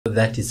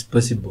that is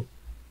possible.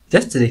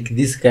 Just like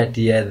this cat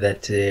here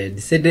that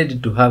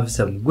decided to have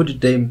some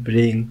good time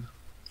playing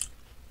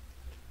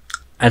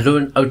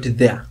alone out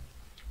there.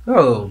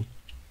 Oh,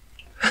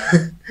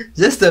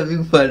 just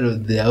having fun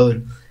on their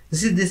own. You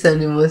see, these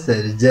animals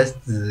are just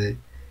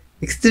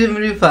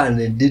extremely fun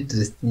and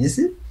interesting, you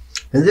see?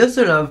 And they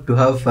also love to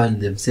have fun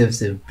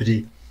themselves and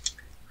play.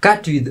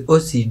 Cat with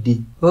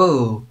OCD.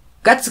 Oh,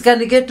 cats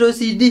can get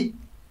OCD.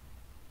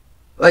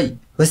 Oi,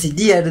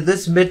 OCD are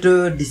those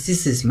mental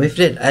diseases, my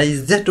friend.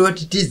 Is that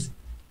what it is?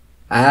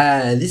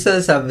 These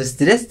ones have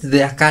stressed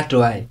their cat.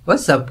 Why?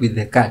 What's up with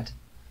the cat?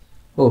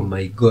 Oh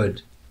my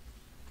god.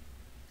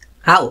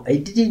 How? I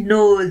didn't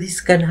know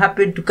this can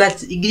happen to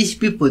cats. English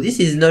people, this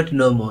is not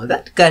normal.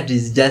 That cat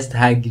is just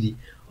hungry.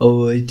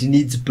 Oh, it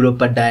needs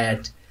proper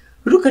diet.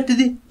 Look at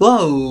this.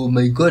 Wow,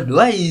 my god.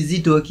 Why is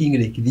it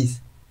walking like this?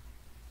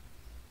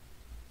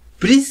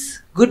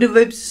 Please, good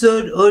vibes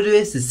zone,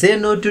 always say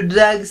no to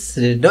drugs.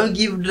 Don't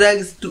give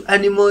drugs to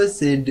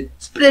animals and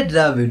spread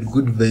love and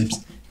good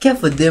vibes. Care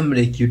for them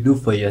like you do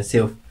for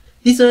yourself.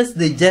 These ones,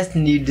 they just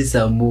need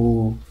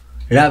some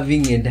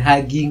loving and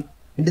hugging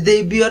and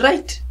they'll be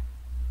alright.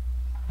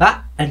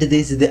 And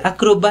there's the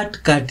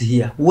acrobat cat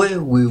here.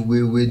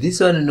 Wait. This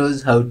one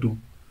knows how to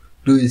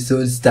do his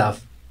own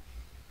stuff.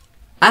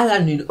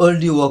 Alan will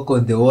only walk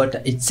on the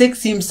water. It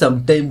takes him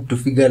some time to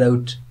figure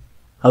out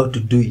how to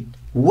do it.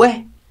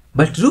 Where?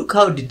 But look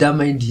how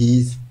determined he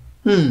is.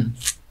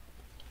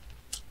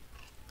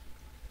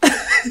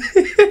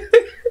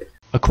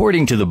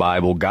 According to the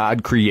Bible,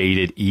 God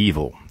created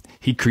evil.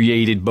 He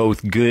created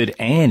both good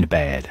and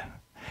bad.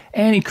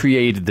 And he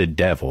created the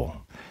devil.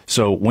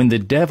 So when the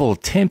devil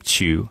tempts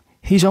you,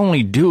 he's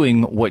only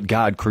doing what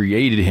God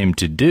created him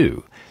to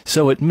do.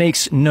 So it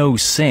makes no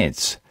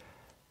sense.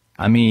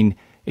 I mean,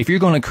 if you're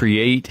going to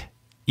create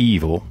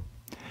evil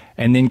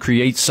and then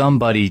create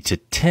somebody to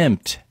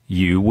tempt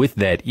you with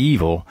that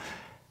evil,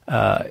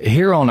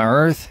 here on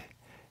earth,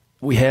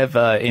 we have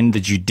in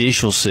the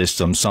judicial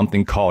system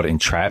something called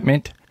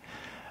entrapment.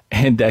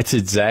 And that's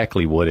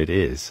exactly what it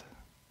is.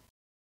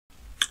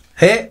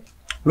 Hey,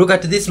 look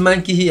at this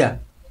monkey here.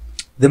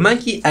 The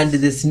monkey and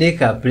the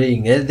snake are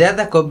playing. The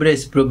other cobra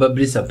is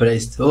probably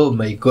surprised. Oh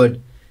my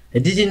god. I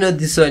didn't know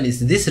this one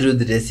is this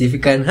ruthless. If you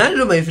can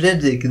handle my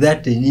friend like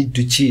that, I need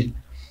to chill.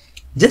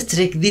 Just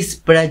like this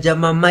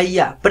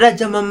Prajamamaya.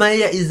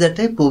 Prajamamaya is a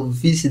type of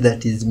fish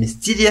that is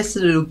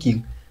mysteriously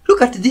looking.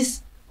 Look at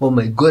this. Oh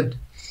my god.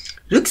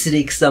 Looks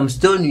like some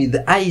stone with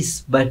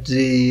eyes, but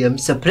I'm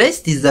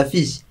surprised it's a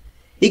fish.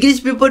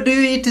 English people, do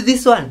you eat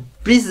this one?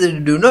 Please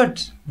do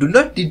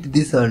not eat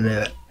this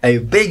one. I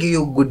beg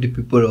you, good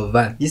people of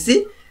Earth. You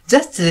see?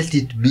 Just let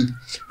it be.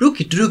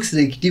 Look, it looks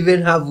like it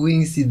even have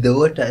wings in the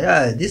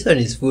water. This one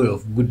is full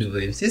of good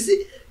vibes. You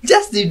see?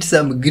 Just eat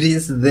some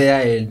greens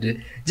there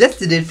and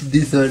just let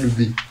this one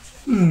be.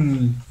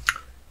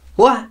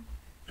 What?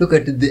 Look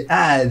at the,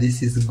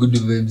 this is good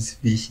vibes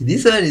fish.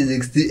 This one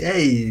is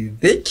hey,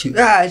 thank you.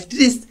 At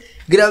least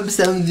grab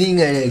something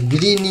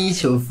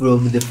greenish or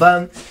from the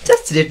farm.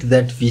 Just let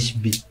that fish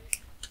be.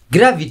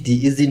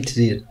 Gravity isn't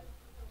real.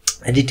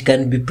 And it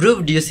can be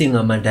proved using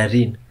a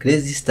mandarin.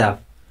 Crazy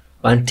stuff.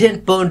 1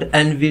 10-pound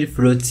anvil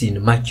floats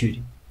in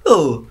mercury.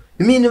 Oh,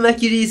 you mean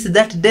mercury is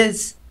that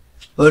dense?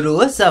 Or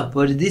what's up?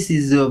 Or this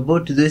is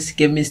about those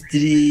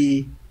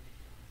chemistry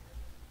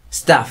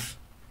stuff.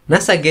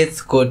 NASA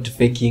gets caught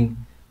faking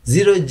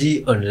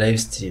 0G on live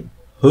stream.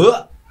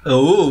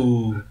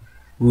 Oh,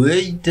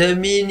 wait a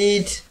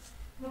minute.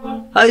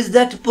 How is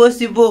that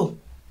possible?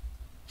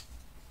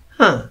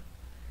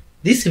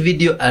 This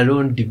video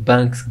alone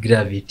debunks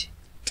gravity.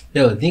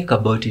 Now think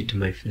about it,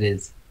 my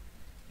friends.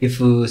 If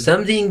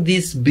something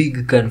this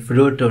big can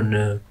float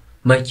on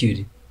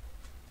mercury,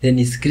 then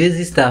it's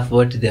crazy stuff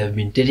what they have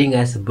been telling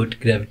us about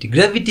gravity.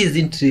 Gravity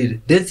isn't real.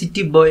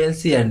 Density,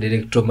 buoyancy, and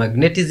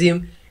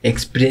electromagnetism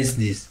explains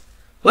this.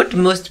 What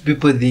most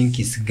people think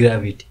is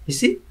gravity. You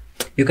see?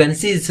 You can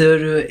see it's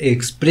all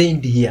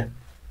explained here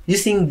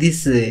using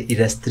this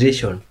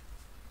illustration.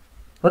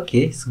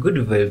 Okay, it's good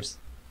vibes.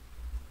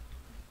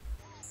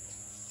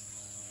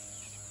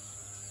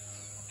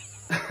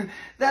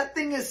 That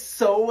thing is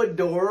so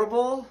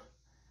adorable.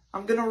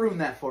 I'm gonna ruin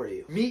that for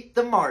you. Meet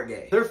the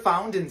margay. They're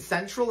found in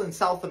Central and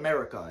South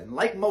America, and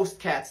like most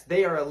cats,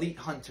 they are elite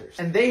hunters.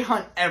 And they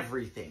hunt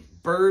everything.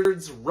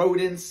 Birds,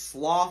 rodents,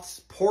 sloths,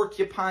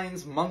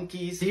 porcupines,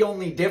 monkeys. The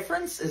only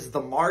difference is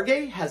the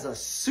margay has a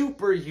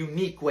super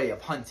unique way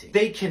of hunting.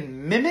 They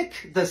can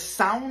mimic the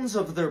sounds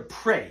of their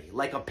prey,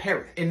 like a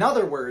parrot. In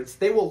other words,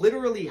 they will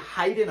literally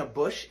hide in a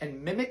bush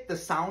and mimic the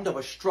sound of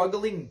a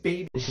struggling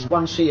baby. This is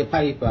one sheet of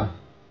paper.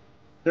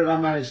 Look, I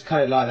managed to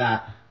cut it like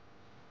that.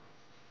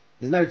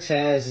 There's no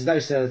tears,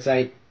 there's no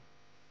sellotape.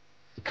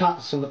 The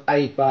cuts on the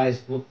paper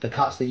is the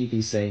cuts that you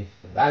can see.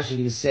 As you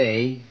can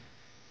see,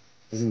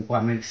 it doesn't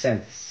quite make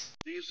sense.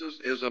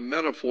 Jesus is a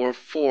metaphor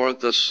for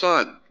the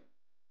sun.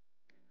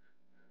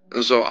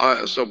 And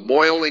so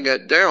boiling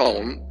it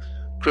down,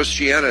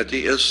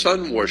 Christianity is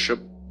sun worship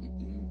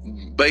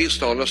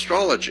based on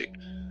astrology.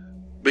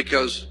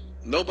 Because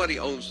nobody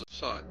owns the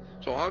sun.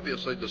 So So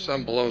obviously the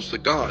sun belongs to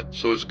God.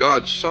 So it's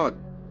God's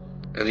son.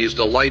 And he's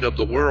the light of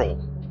the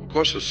world. Of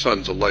course the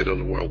sun's the light of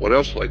the world. What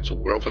else lights the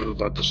world if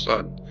it's not the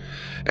sun?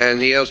 And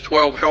he has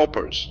 12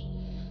 helpers.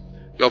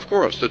 Of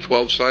course, the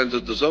 12 signs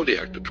of the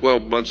zodiac, the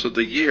 12 months of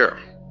the year.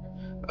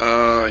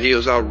 He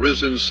is our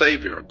risen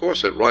Savior. Of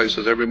course, it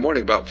rises every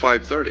morning about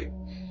 5:30.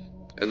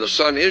 And the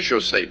sun is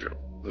your Savior.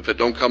 If it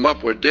don't come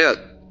up, we're dead.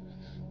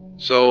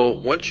 So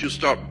once you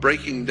start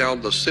breaking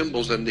down the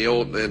symbols in the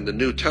Old and the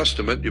New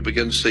Testament, you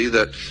begin to see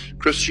that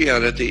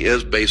Christianity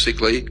is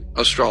basically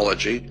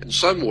astrology and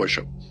sun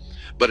worship.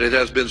 But it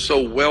has been so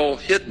well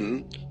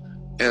hidden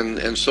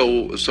and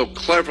so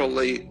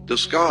cleverly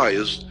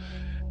disguised.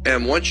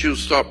 And once you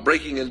start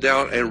breaking it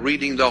down and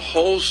reading the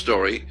whole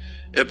story,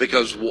 it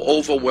becomes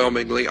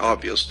overwhelmingly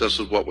obvious. This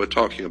is what we're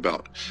talking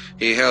about.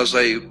 He has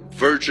a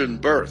virgin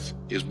birth.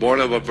 He's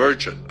born of a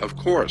virgin, of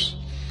course.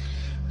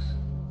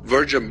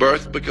 Virgin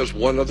birth because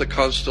one of the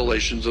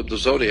constellations of the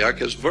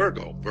zodiac is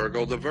Virgo,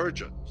 Virgo the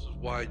Virgin. This is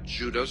why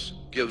Judas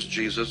gives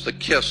Jesus the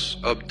kiss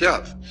of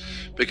death,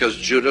 because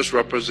Judas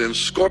represents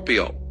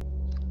Scorpio,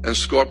 and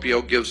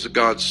Scorpio gives the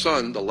God's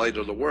son, the light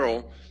of the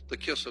world, the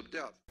kiss of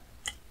death.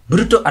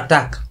 Brutal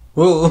attack.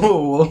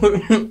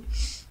 Oh.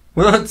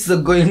 What's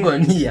going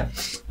on here?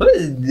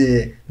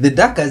 The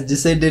duck has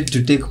decided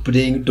to take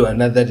praying to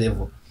another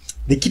level.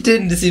 The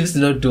kitten seems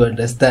not to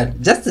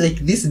understand. Just like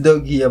this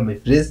dog here, my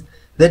friends,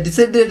 that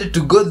decided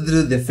to go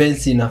through the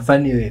fence in a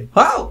funny way.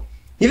 Wow!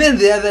 Even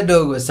the other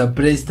dog was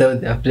surprised how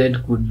their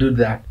friend could do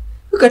that.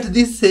 Look at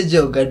this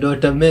hedgehog and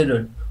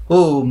watermelon.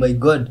 Oh my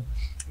god.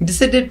 He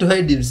decided to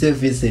hide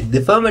himself inside.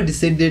 The farmer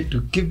decided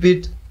to keep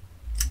it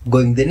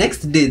going. The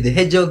next day, the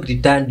hedgehog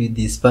returned with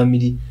his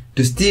family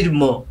to steal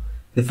more.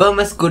 The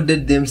farmer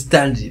scolded them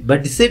sternly,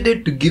 but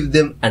decided to give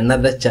them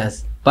another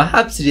chance.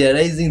 Perhaps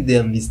realizing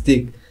their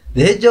mistake,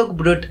 the hedgehog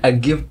brought a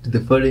gift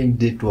the following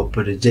day to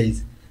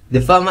apologize. The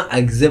farmer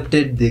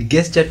accepted the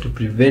gesture to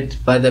prevent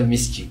further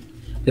mischief.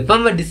 The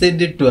farmer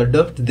decided to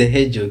adopt the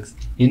hedgehogs.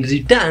 In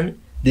return,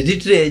 the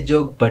little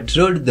hedgehog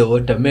patrolled the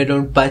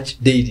watermelon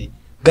patch daily,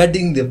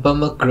 guarding the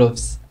farmer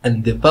crops,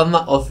 and the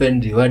farmer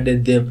often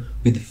rewarded them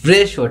with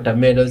fresh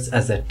watermelons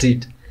as a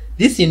treat.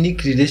 This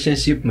unique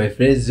relationship, my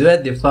friends, where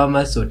the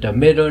farmer's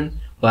watermelon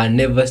were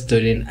never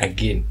stolen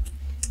again.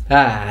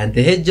 And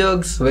the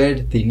hedgehogs, well,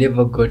 they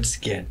never got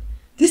scared.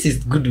 This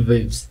is good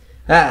vibes.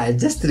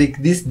 Just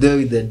like this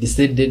dog that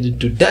decided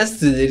to dance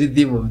to the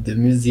rhythm of the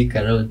music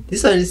around.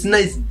 This one is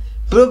nice.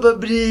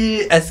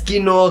 Probably a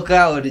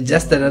skinwalker or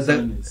just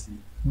another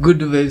good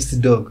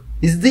vibes dog.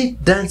 Is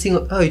it dancing?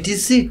 Oh, it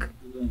is sick.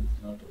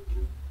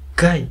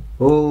 Guy.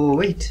 Oh,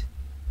 wait.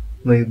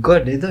 My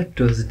god, I thought it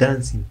was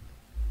dancing.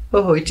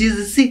 Oh, it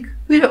is sick.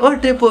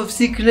 What type of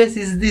sickness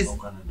is this?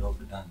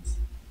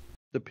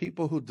 The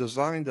people who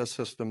designed the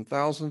system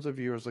thousands of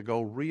years ago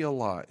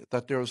realized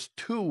that there's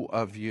two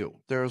of you.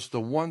 There's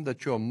the one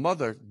that your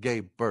mother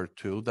gave birth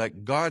to,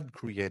 that God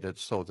created,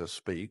 so to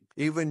speak.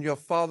 Even your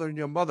father and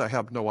your mother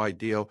have no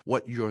idea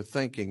what you're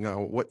thinking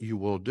or what you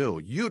will do.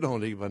 You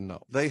don't even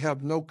know. They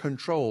have no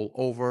control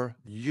over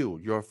you,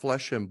 your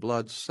flesh and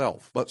blood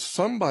self. But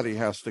somebody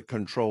has to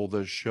control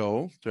this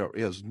show. There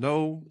is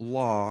no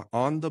law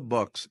on the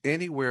books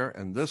anywhere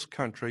in this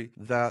country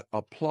that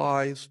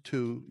applies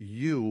to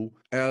you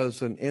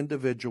as an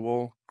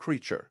individual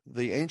creature.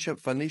 The ancient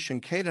Phoenician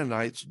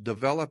Canaanites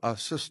developed a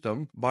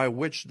system by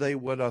which they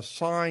would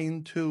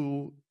assign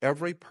to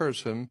every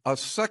person a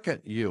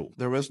second you.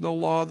 There is no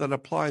law that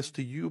applies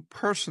to you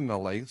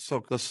personally,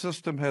 so the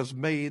system has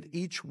made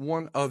each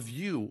one of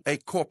you a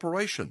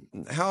corporation.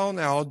 How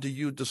now do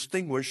you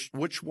distinguish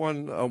which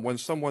one, when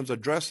someone's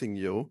addressing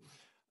you,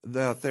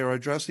 that they're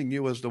addressing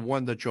you as the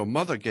one that your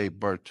mother gave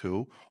birth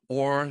to,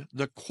 or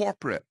the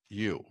corporate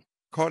you?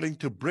 According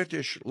to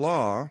British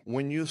law,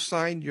 when you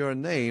sign your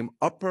name,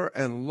 upper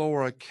and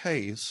lower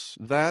case,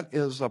 that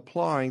is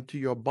applying to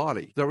your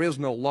body. There is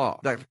no law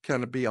that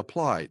can be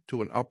applied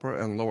to an upper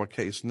and lower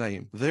case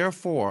name.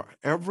 Therefore,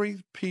 every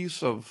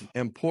piece of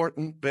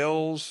important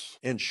bills,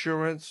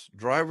 insurance,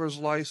 driver's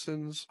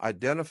license,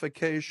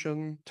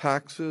 identification,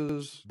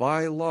 taxes,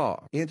 by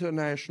law,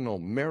 international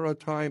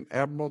maritime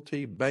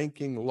admiralty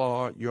banking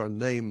law, your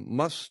name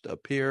must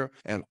appear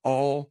in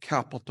all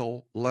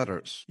capital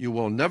letters. You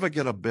will never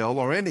get a bill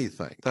or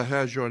anything that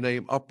has your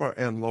name upper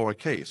and lower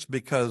case,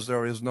 because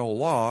there is no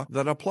law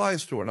that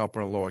applies to an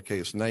upper and lower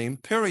case name,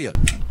 period.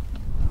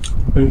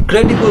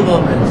 Incredible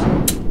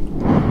moment.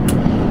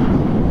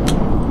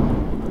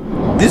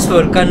 This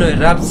volcano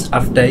erupts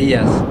after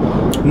years.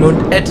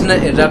 Mount Etna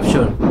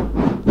eruption.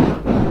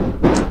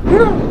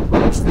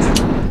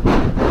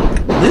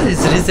 This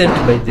is recent,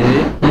 by the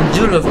way, in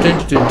June of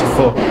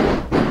 2024.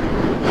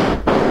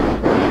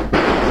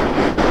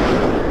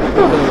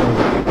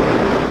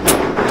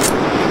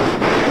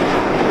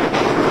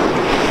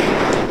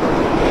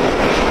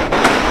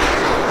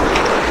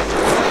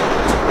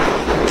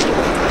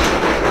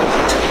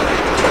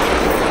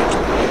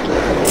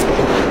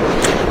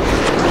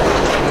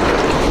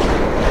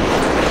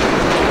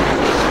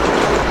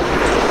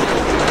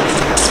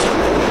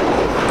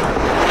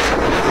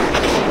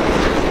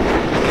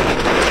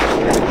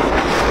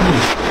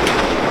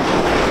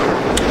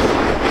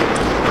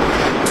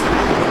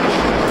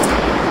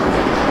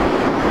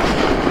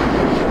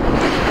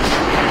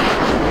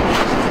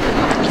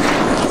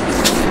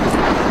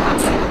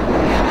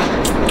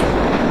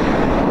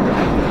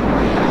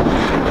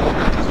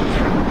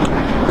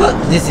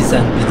 This is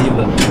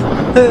unbelievable.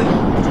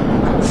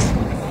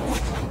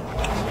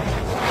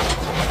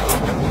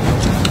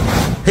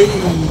 Hey,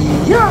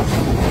 yeah.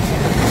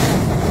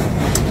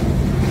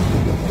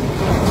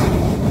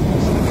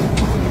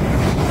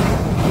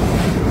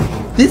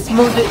 This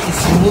mountain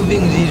is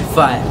moving real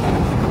fast.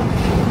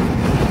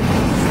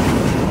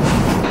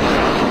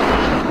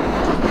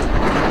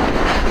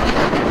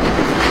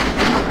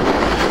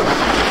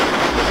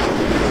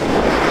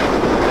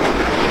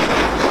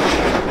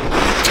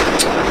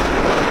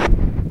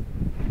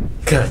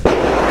 God.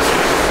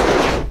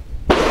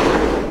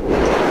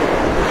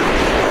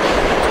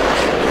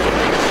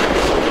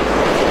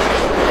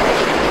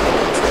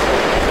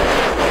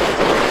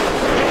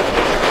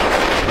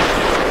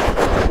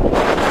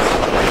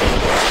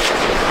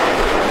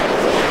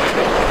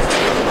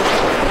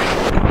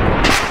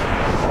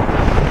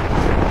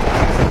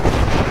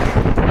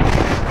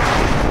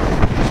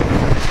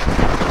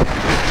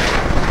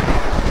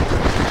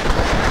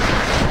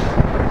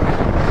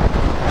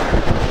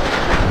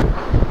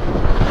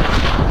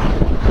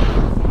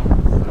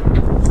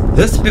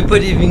 Those people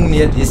living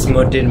near this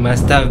mountain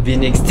must have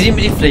been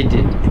extremely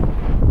frightened.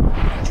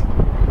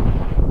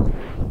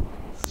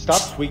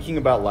 Stop tweaking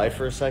about life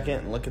for a second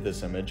and look at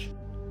this image.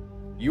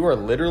 You are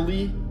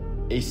literally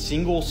a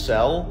single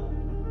cell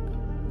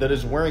that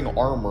is wearing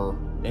armor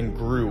and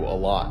grew a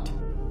lot.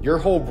 Your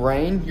whole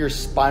brain, your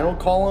spinal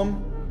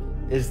column,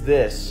 is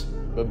this,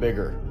 but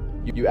bigger.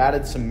 You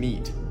added some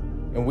meat.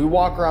 And we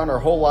walk around our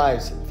whole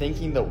lives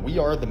thinking that we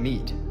are the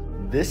meat.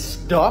 This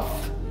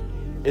stuff,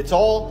 it's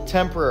all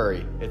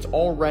temporary. It's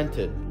all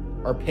rented.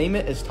 Our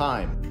payment is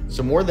time.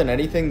 So more than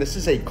anything, this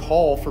is a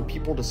call for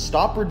people to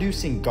stop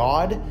reducing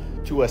God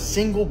to a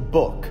single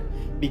book.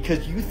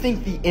 Because you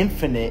think the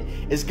infinite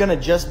is gonna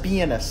just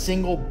be in a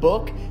single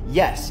book.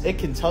 Yes, it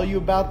can tell you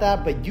about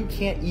that, but you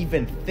can't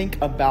even think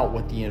about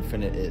what the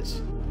infinite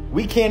is.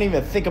 We can't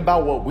even think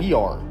about what we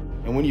are.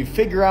 And when you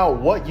figure out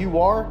what you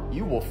are,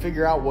 you will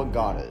figure out what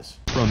God is.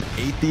 From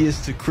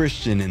atheist to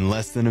Christian in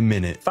less than a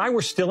minute. If I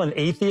were still an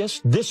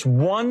atheist, this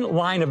one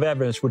line of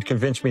evidence would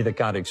convince me that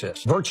God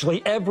exists.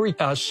 Virtually every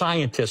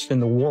scientist in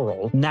the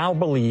world now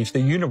believes the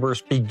universe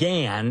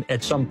began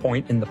at some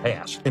point in the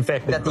past. In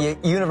fact, that the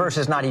universe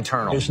is not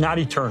eternal. It's not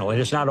eternal. It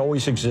has not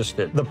always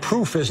existed. The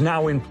proof is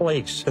now in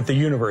place that the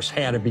universe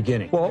had a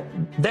beginning. Well,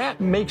 that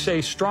makes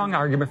a strong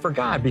argument for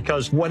God,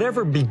 because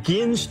whatever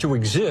begins to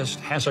exist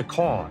has a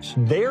cause.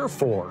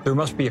 Therefore, there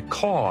must be a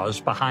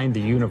cause behind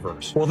the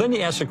universe. Well, then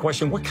you ask the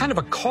question, what kind of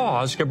a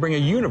cause can bring a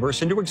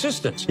universe into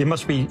existence? It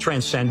must be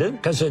transcendent,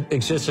 because it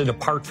existed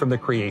apart from the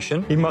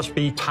creation. It must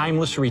be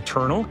timeless or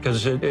eternal,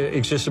 because it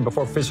existed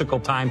before physical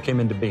time came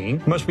into being.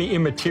 It must be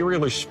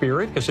immaterial or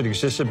spirit, because it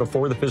existed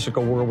before the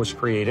physical world was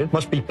created. It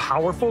must be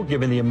powerful,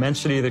 given the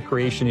immensity of the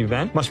creation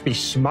event. It must be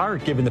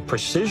smart, given the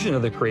precision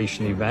of the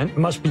creation event. It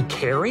must be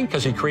caring,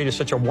 because he created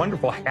such a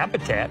wonderful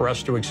habitat for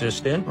us to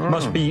exist in. It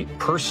must be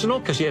personal,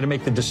 because he had to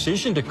make the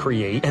decision to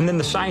create. And then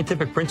the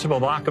scientific principle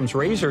of Occam's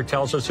razor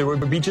tells us there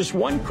would be just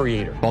one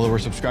creator. Follow or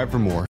subscribe for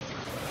more.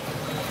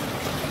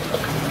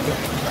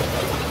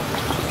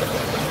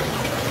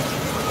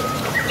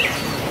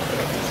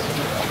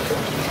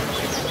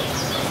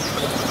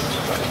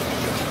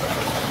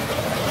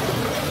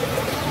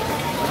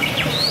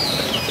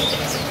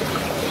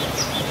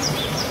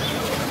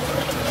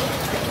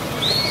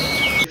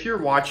 If you're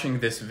watching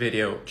this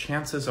video,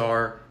 chances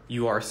are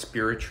you are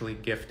spiritually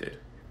gifted,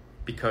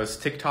 because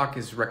TikTok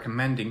is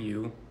recommending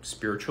you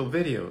spiritual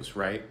videos,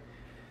 right?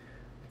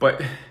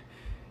 But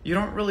you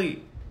don't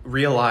really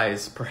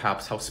realize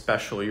perhaps how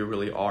special you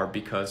really are,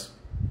 because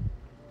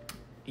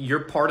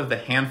you're part of the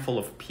handful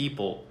of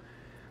people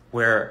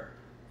where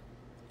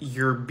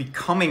you're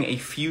becoming a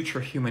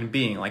future human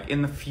being. Like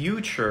in the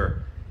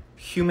future,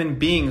 human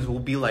beings will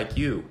be like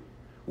you,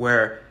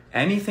 where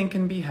anything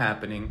can be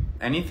happening,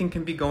 anything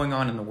can be going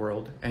on in the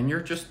world, and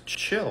you're just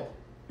chill.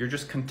 You're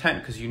just content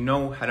because you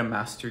know how to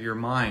master your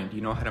mind.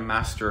 You know how to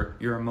master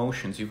your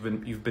emotions.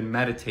 You've been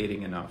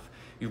meditating enough.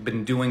 You've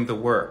been doing the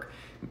work.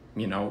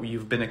 You know,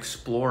 you've been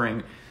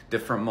exploring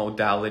different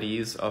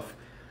modalities of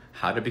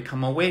how to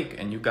become awake,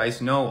 and you guys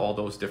know all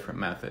those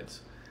different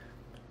methods.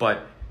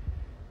 But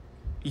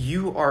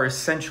you are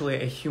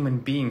essentially a human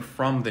being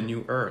from the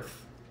new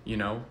earth, you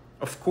know?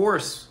 Of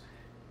course,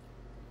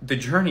 the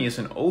journey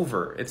isn't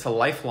over. It's a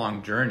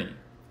lifelong journey,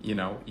 you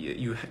know?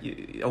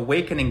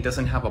 Awakening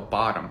doesn't have a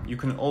bottom. You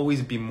can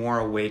always be more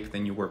awake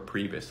than you were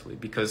previously,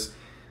 because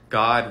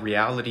God,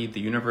 reality,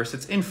 the universe,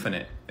 it's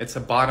infinite. It's a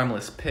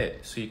bottomless pit.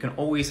 So you can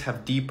always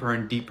have deeper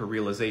and deeper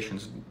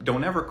realizations.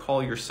 Don't ever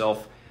call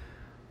yourself,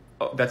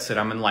 oh, that's it,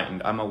 I'm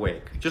enlightened, I'm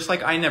awake. Just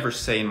like I never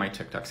say in my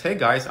TikToks, hey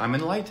guys, I'm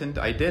enlightened,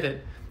 I did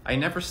it. I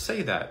never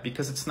say that,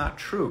 because it's not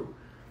true.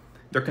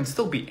 There can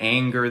still be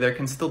anger, there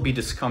can still be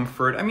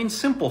discomfort. I mean,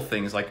 simple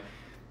things like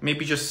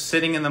maybe just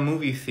sitting in the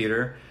movie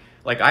theater.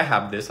 Like I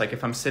have this, like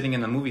if I'm sitting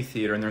in the movie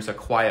theater and there's a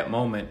quiet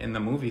moment in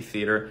the movie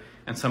theater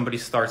and somebody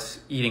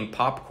starts eating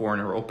popcorn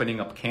or opening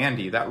up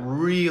candy, that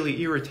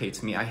really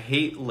irritates me. I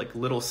hate like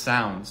little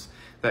sounds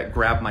that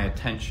grab my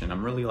attention.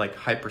 I'm really like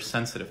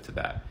hypersensitive to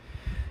that.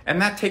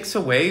 And that takes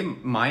away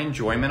my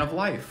enjoyment of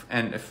life.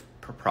 And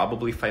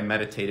probably if I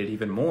meditated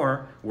even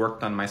more,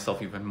 worked on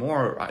myself even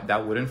more,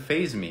 that wouldn't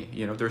faze me.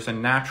 You know, there's a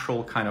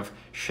natural kind of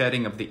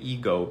shedding of the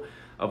ego,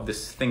 of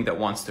this thing that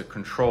wants to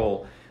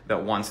control,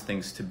 that wants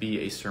things to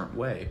be a certain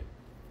way,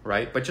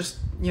 right? But just,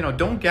 you know,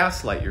 don't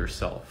gaslight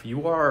yourself.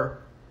 You are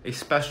a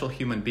special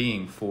human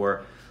being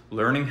for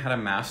learning how to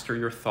master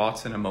your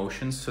thoughts and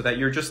emotions so that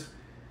you're just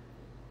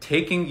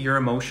taking your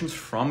emotions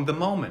from the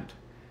moment.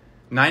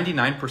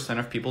 99%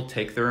 of people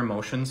take their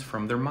emotions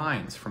from their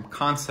minds, from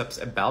concepts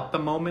about the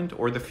moment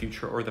or the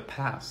future or the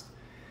past.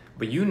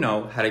 But you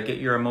know how to get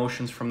your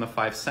emotions from the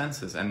 5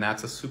 senses, and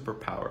that's a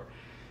superpower.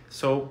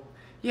 So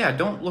yeah,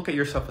 don't look at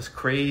yourself as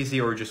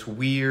crazy or just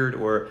weird,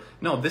 or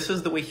no, this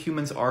is the way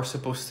humans are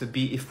supposed to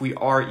be if we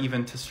are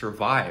even to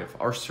survive.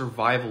 Our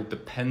survival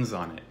depends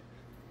on it.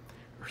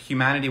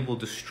 Humanity will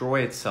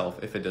destroy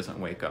itself if it doesn't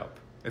wake up,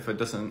 if it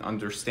doesn't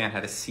understand how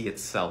to see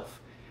itself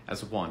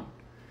as one.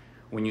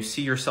 When you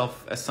see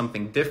yourself as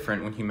something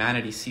different, when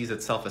humanity sees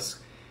itself as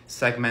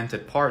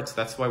segmented parts,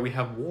 that's why we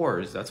have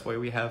wars, that's why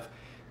we have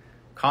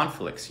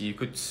conflicts. You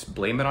could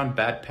blame it on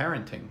bad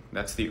parenting.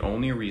 That's the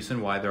only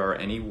reason why there are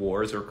any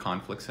wars or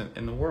conflicts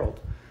in the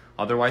world.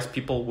 Otherwise,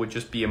 people would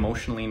just be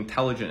emotionally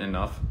intelligent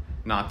enough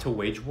not to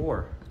wage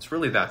war. It's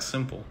really that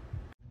simple.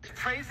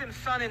 Praise him,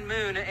 sun and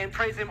moon, and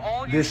praise him,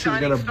 all you this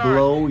shining is stars. gonna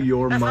blow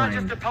your That's mind.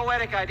 not just a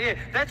poetic idea.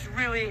 That's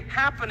really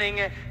happening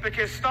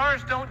because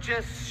stars don't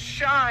just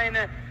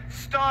shine,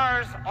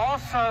 stars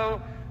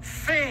also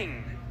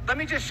sing. Let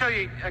me just show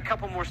you a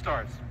couple more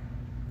stars.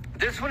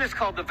 This one is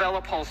called the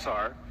Vela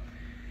Pulsar,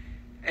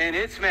 and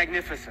it's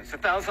magnificent. It's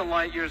 1,000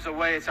 light years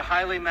away. It's a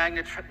highly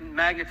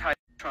magnetized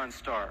neutron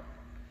star.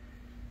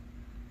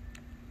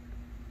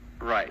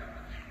 Right.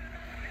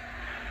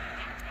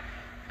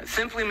 It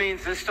simply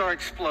means this star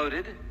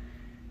exploded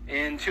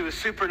into a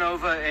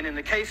supernova, and in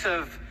the case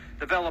of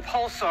the Vela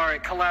Pulsar,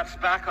 it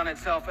collapsed back on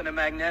itself in a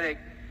magnetic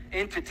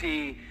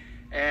entity,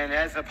 and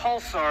as a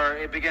pulsar,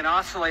 it began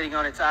oscillating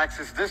on its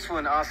axis. This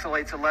one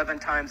oscillates 11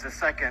 times a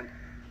second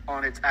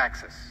on its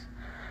axis.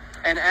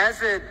 And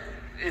as it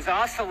is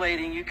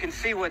oscillating, you can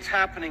see what's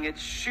happening.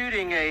 It's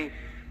shooting a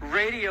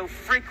radio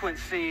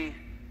frequency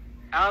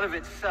out of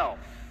itself.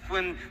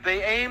 When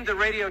they aimed the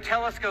radio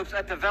telescopes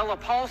at the Vela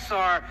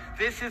Pulsar,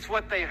 this is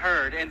what they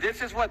heard. And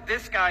this is what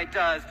this guy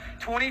does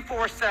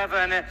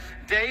 24/7,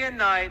 day and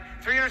night,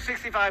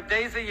 365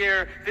 days a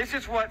year. This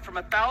is what, from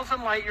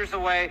 1,000 light years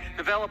away,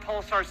 the Vela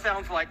Pulsar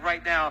sounds like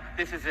right now.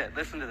 This is it.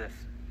 Listen to this.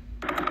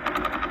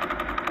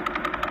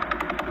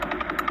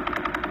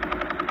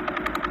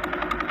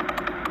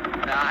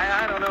 Now,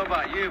 I don't know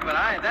about you, but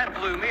that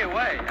blew me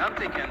away. I'm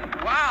thinking,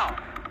 wow,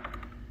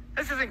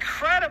 this is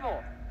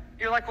incredible.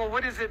 You're like, well,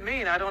 what does it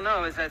mean? I don't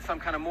know. Is that some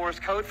kind of Morse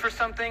code for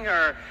something,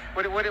 or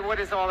what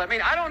does all that mean?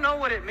 I don't know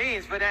what it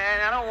means, but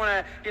and I don't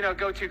want to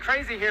go too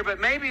crazy here. But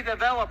maybe the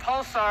Vela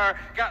Pulsar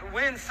got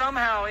wind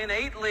somehow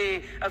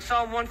innately of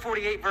Psalm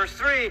 148 verse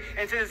 3,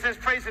 and it says,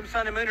 "Praise Him,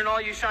 sun and moon, and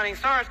all you shining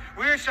stars."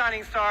 We're a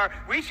shining star.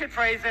 We should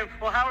praise Him.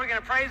 Well, how are we going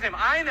to praise Him?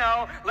 I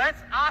know.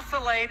 Let's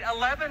oscillate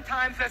 11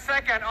 times a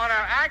second on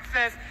our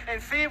axis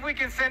and see if we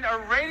can send a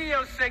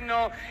radio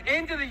signal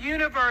into the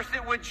universe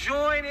that would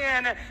join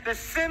in the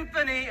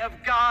symphony of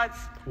God's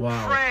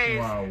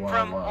praise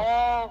from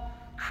all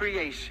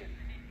creation.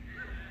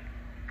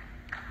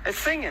 It's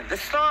singing. The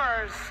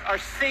stars are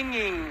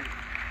singing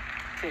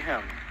to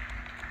Him.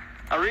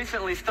 I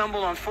recently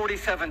stumbled on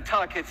 47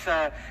 Tuc. It's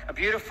a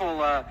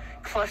beautiful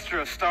cluster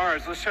of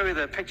stars. We'll show you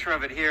the picture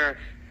of it here.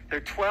 There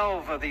are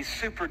 12 of these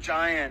super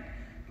giant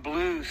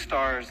blue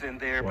stars in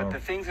there. But the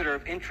things that are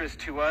of interest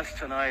to us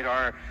tonight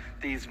are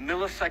these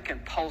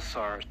millisecond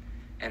pulsars.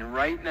 And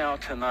right now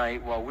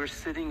tonight, while we're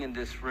sitting in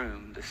this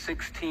room, the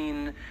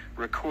 16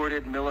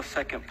 recorded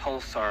millisecond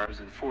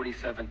pulsars in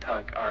 47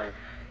 Tuc are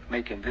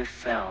making this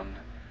sound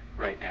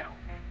right now.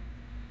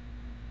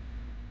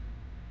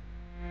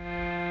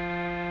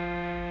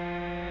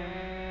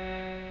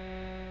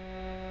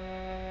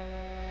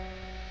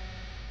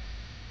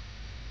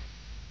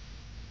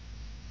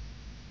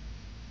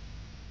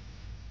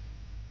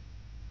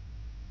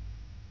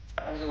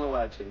 I was a little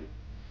loud to you.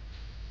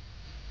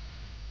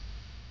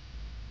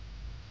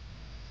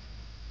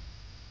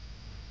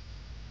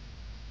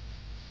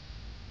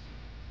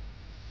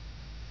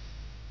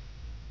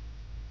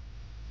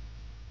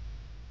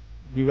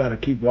 You gotta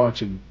keep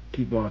watching.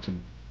 Keep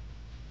watching.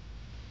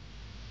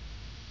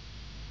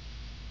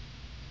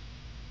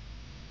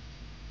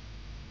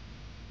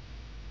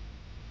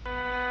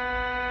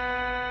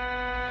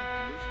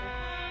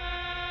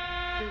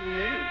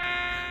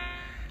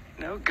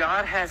 No,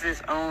 God has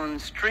His own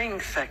string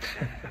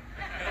section.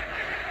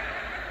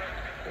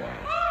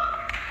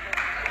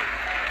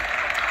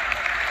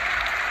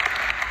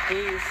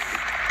 Isn't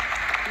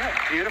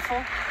that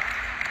beautiful?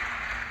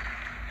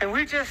 And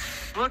we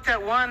just looked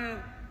at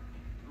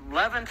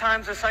 11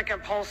 times a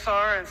second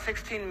pulsar and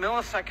 16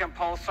 millisecond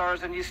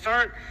pulsars, and you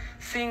start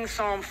seeing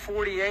Psalm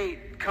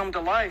 48 come to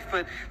life.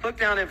 But look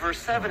down at verse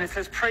 7. It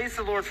says, "Praise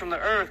the Lord from the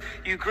earth,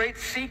 you great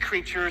sea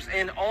creatures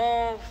in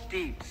all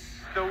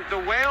deeps."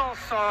 The whale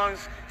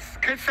songs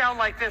could sound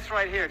like this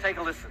right here. Take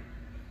a listen.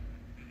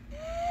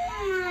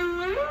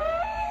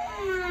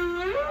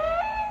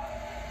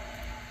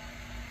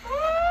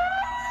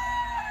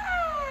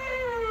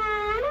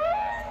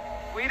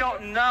 We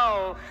don't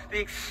know the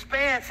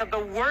expanse of the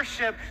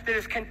worship that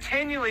is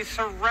continually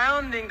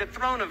surrounding the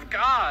throne of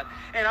God.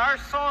 And our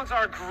songs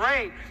are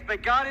great,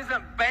 but God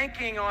isn't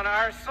banking on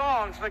our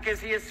songs because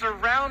he is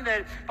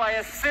surrounded by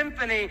a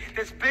symphony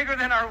that's bigger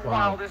than our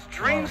wildest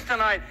dreams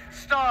tonight.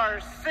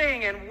 Stars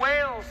sing and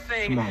whales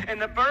sing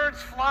and the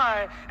birds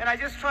fly. And I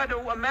just tried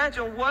to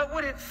imagine what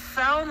would it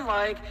sound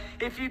like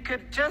if you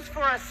could just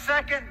for a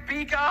second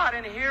be God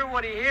and hear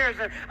what he hears.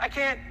 And I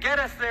can't get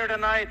us there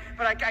tonight,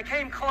 but I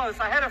came close.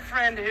 I had a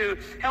friend who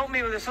helped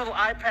me with this little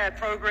iPad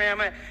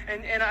program,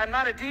 and I'm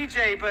not a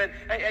DJ, but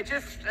I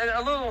just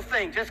a little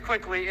thing, just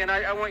quickly, and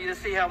I want you to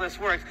see how this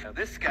works. Now,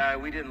 this guy,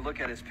 we didn't look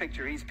at his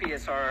picture. He's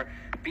PSR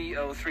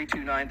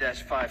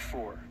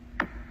BO329-54.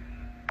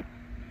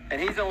 And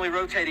he's only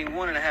rotating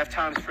 1.5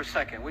 times per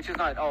second, which is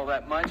not all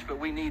that much, but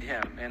we need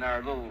him in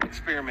our little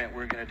experiment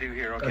we're going to do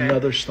here, okay?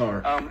 Another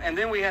star. And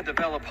then we had the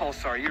Vela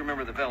Pulsar. You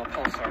remember the Vela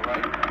Pulsar,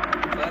 right?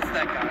 So that's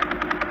that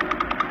guy.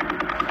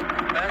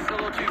 That's a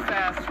little too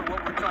fast for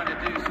what we're trying to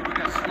do, so we're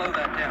going to slow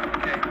that down,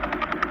 okay?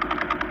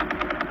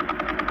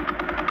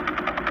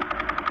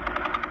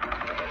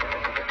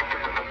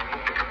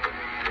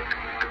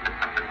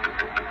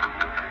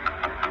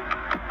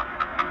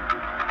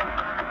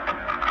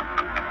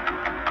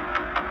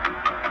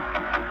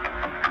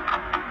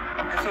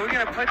 So we're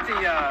going to put the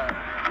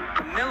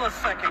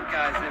millisecond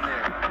guys in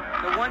there.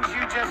 The ones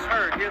you just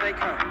heard, here they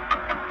come.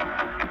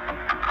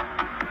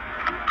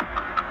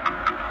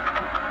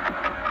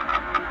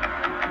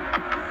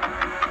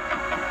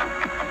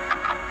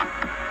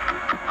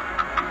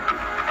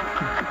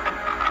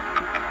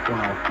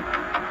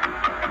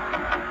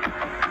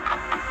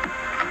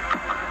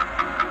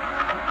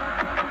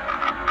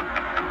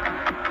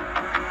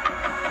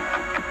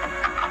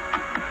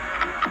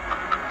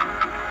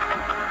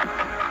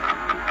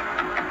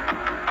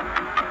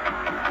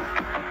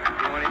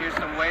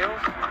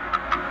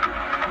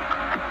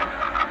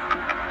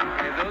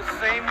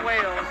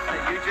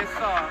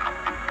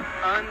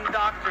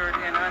 Undoctored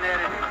and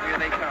unedited. Here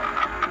they come.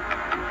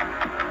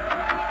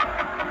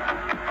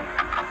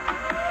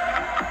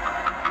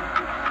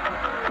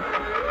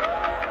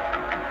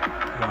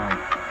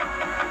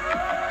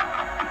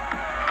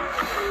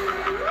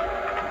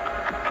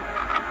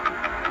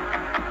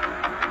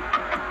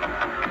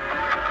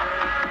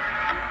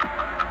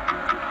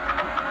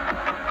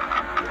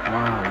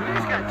 Wow. We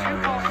just got 2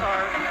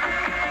 pulsars,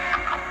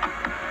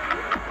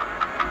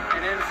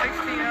 and then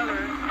 16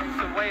 others and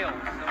some whales,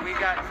 and we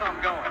got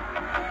something going.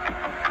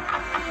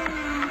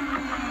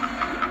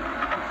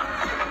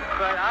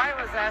 But I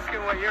was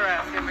asking what you're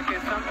asking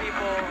because some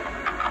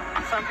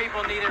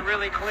people need it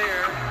really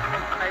clear.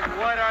 Like,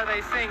 what are they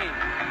singing?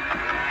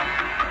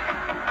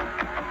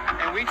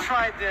 And we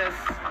tried this,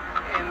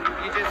 and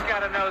you just got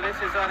to know this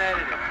is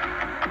unedited.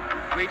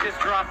 We just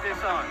dropped this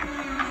on,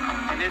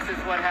 and this is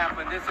what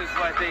happened. This is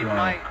what they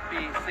might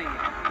be singing.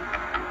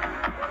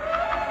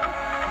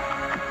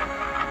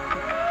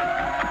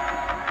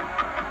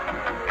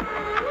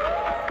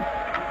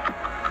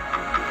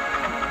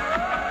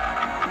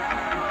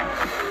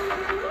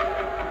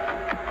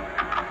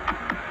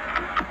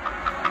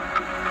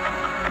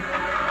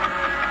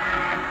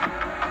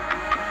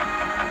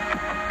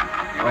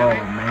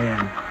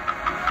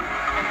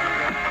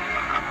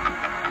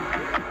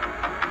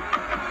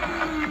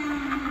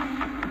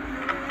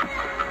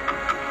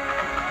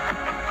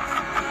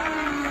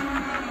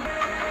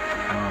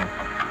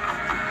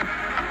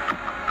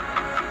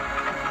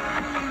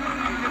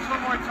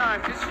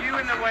 Just you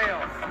and the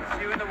whales.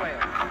 Just you and the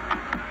whales.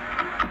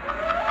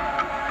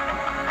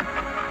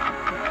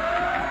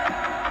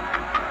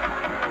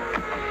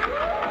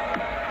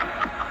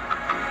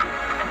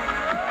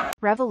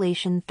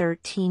 Revelation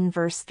 13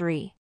 verse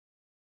 3.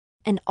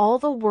 And all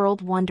the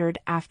world wondered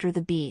after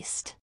the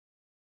beast.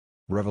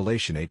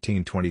 Revelation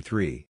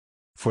 18:23.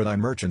 For thy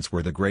merchants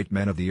were the great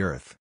men of the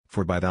earth,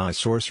 for by thy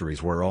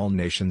sorceries were all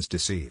nations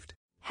deceived.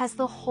 Has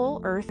the whole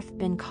earth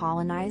been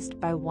colonized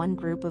by one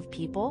group of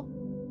people?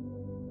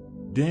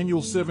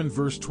 Daniel 7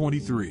 verse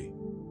 23.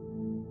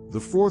 The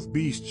fourth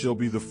beast shall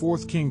be the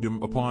fourth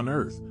kingdom upon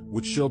earth,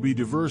 which shall be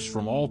diverse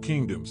from all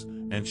kingdoms,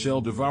 and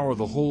shall devour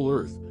the whole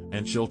earth,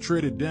 and shall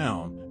tread it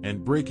down,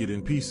 and break it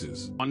in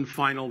pieces. One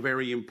final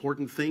very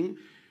important thing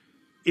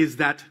is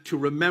that to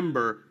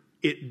remember,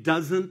 it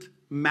doesn't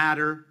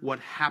matter what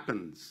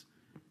happens.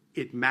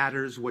 It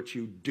matters what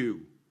you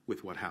do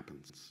with what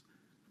happens.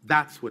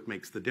 That's what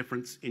makes the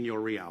difference in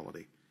your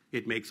reality.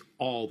 It makes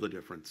all the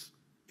difference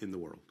in the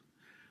world.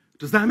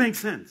 Does that make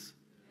sense?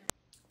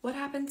 What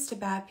happens to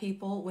bad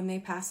people when they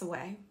pass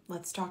away?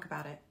 Let's talk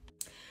about it.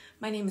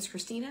 My name is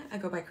Christina. I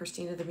go by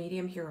Christina the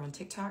Medium here on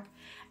TikTok.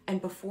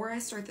 And before I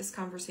start this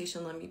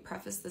conversation, let me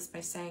preface this by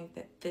saying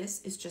that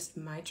this is just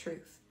my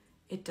truth.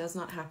 It does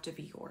not have to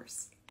be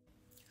yours.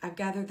 I've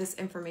gathered this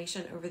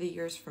information over the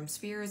years from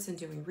spirits and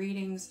doing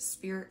readings,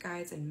 spirit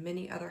guides, and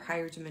many other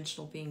higher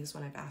dimensional beings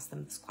when I've asked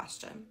them this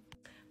question.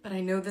 But I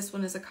know this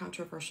one is a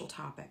controversial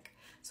topic,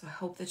 so I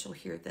hope that you'll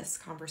hear this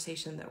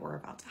conversation that we're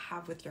about to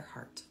have with your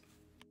heart.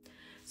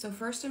 So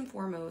first and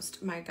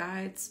foremost, my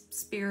guides,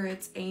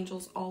 spirits,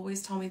 angels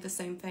always tell me the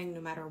same thing. No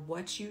matter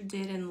what you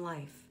did in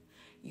life,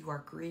 you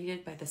are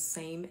greeted by the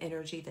same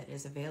energy that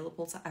is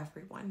available to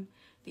everyone,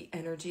 the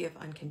energy of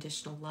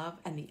unconditional love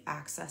and the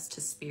access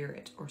to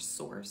spirit or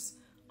source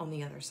on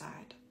the other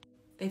side.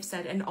 They've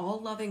said an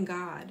all-loving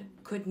God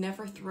could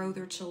never throw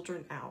their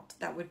children out.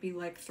 That would be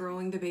like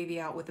throwing the baby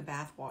out with the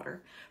bathwater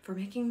for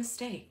making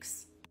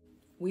mistakes.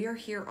 We are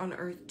here on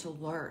earth to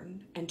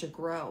learn and to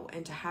grow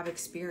and to have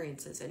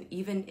experiences, and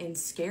even in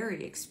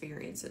scary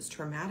experiences,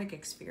 traumatic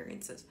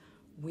experiences,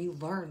 we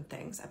learn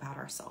things about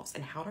ourselves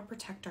and how to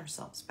protect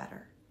ourselves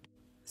better.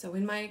 So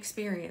in my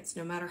experience,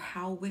 no matter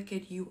how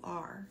wicked you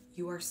are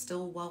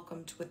still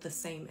welcomed with the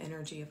same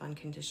energy of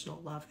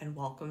unconditional love and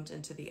welcomed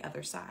into the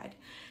other side.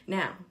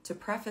 Now, to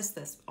preface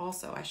this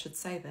also, I should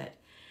say that,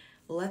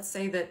 let's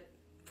say that,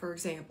 for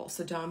example,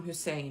 Saddam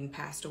Hussein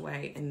passed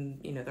away in,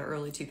 the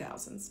early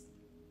 2000s.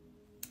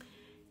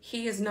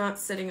 He is not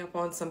sitting up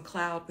on some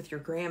cloud with your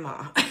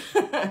grandma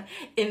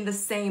in the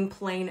same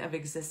plane of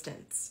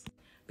existence.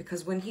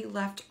 Because when he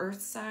left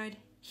Earth's side,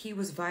 he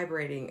was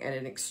vibrating at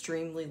an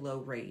extremely low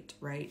rate,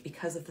 right?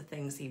 Because of the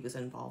things he was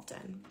involved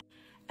in.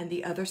 And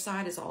the other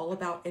side is all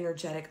about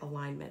energetic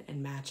alignment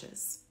and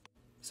matches.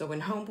 So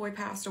when Homeboy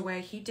passed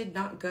away, he did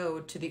not go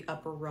to the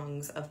upper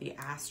rungs of the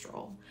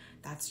astral.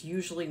 That's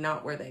usually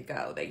not where they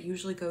go. They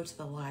usually go to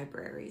the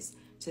libraries,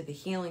 to the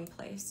healing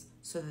place,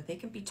 so that they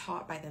can be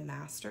taught by the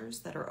masters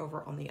that are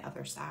over on the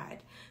other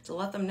side, to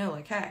let them know,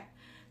 like, hey,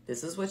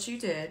 this is what you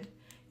did.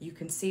 You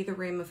can see the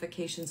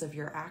ramifications of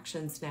your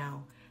actions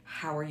now.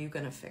 How are you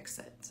going to fix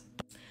it?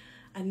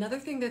 Another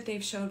thing that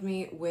they've showed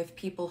me with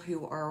people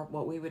who are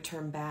what we would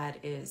term bad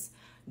is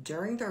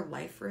during their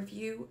life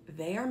review,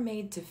 they are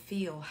made to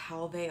feel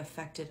how they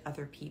affected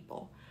other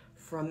people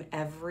from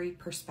every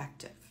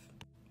perspective.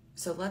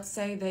 So let's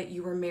say that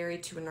you were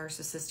married to a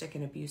narcissistic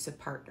and abusive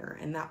partner,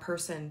 and that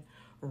person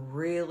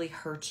really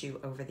hurt you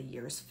over the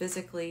years,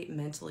 physically,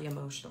 mentally,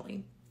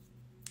 emotionally.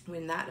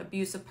 When that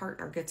abusive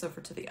partner gets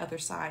over to the other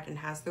side and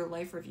has their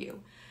life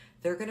review,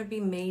 they're going to be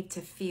made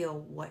to feel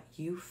what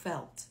you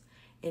felt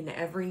in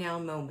every now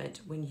moment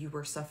when you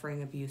were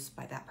suffering abuse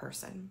by that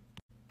person.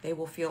 They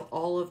will feel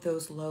all of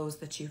those lows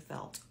that you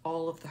felt,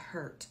 all of the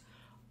hurt,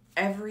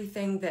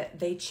 everything that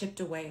they chipped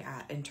away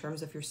at in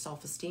terms of your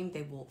self-esteem.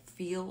 They will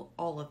feel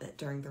all of it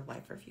during their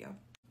life review.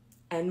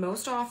 And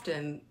most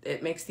often,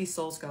 it makes these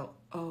souls go,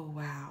 oh,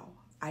 wow,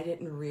 I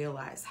didn't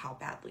realize how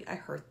badly I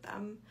hurt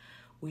them.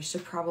 We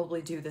should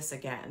probably do this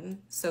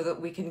again so that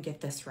we can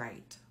get this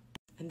right.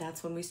 And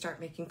that's when we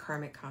start making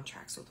karmic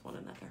contracts with one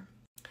another.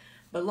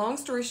 But long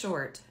story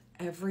short,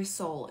 every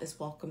soul is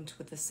welcomed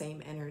with the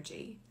same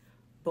energy.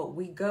 But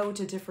we go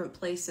to different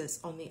places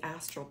on the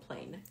astral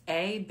plane.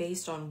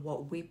 Based on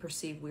what we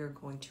perceive we are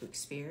going to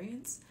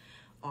experience.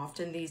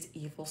 Often these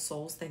evil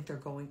souls think they're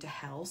going to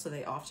hell, so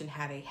they often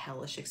have a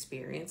hellish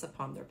experience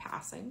upon their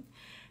passing.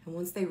 And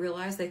once they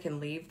realize they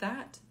can leave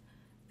that,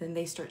 then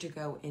they start to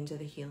go into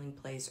the healing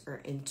place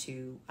or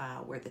into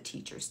where the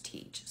teachers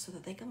teach so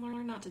that they can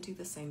learn not to do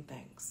the same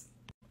things.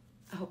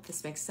 I hope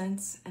this makes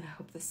sense, and I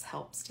hope this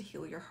helps to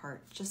heal your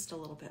heart just a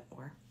little bit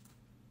more.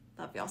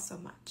 Love y'all so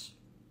much.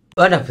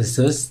 Wonderful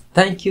souls,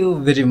 thank you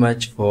very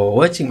much for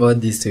watching all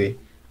this way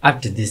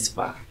up to this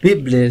far. Be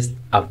blessed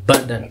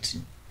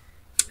abundantly,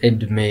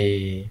 and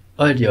may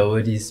all your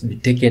worries be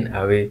taken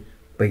away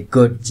by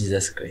God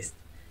Jesus Christ.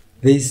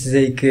 There is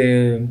like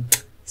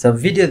some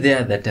video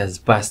there that has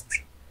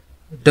passed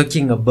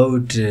talking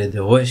about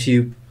the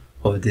worship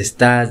of the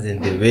stars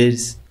and the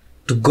waves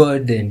to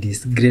God and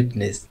His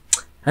greatness.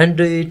 And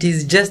it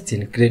is just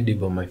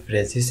incredible, my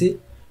friends, you see,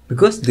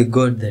 because the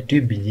God that we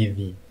believe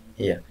in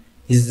here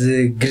is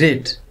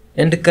great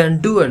and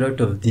can do a lot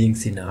of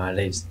things in our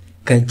lives,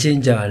 can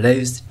change our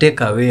lives,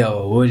 take away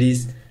our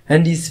worries,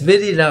 and is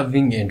very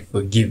loving and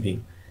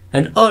forgiving.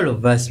 And all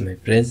of us, my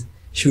friends,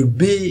 should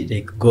be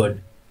like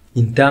God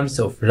in terms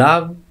of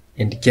love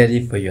and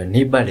caring for your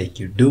neighbor like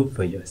you do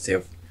for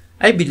yourself.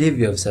 I believe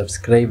you have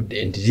subscribed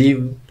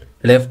and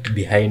left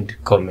behind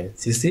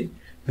comments, you see,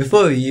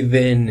 before we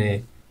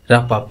even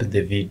wrap up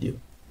the video.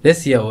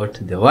 Let's hear what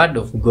the Word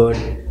of God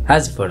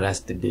has for us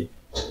today.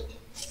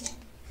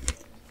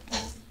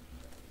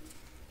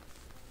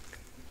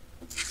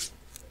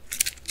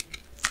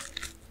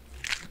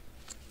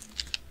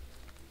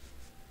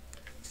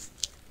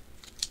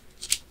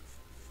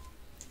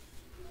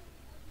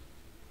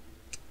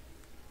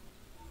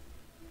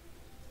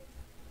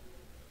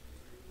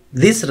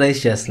 This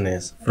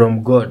righteousness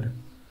from God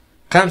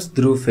comes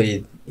through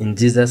faith in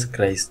Jesus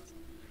Christ.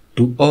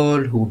 To all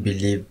who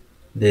believe,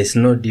 there is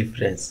no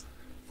difference,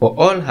 for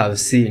all have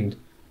sinned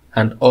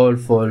and all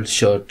fall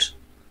short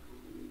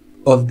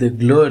of the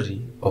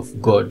glory of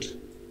God,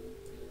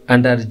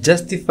 and are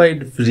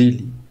justified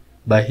freely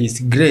by His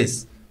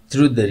grace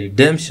through the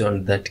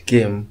redemption that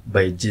came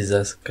by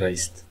Jesus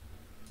Christ.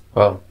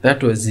 Wow,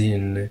 that was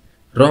in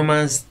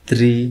Romans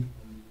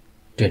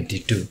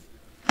 3:22.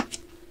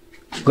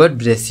 God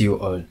bless you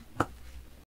all.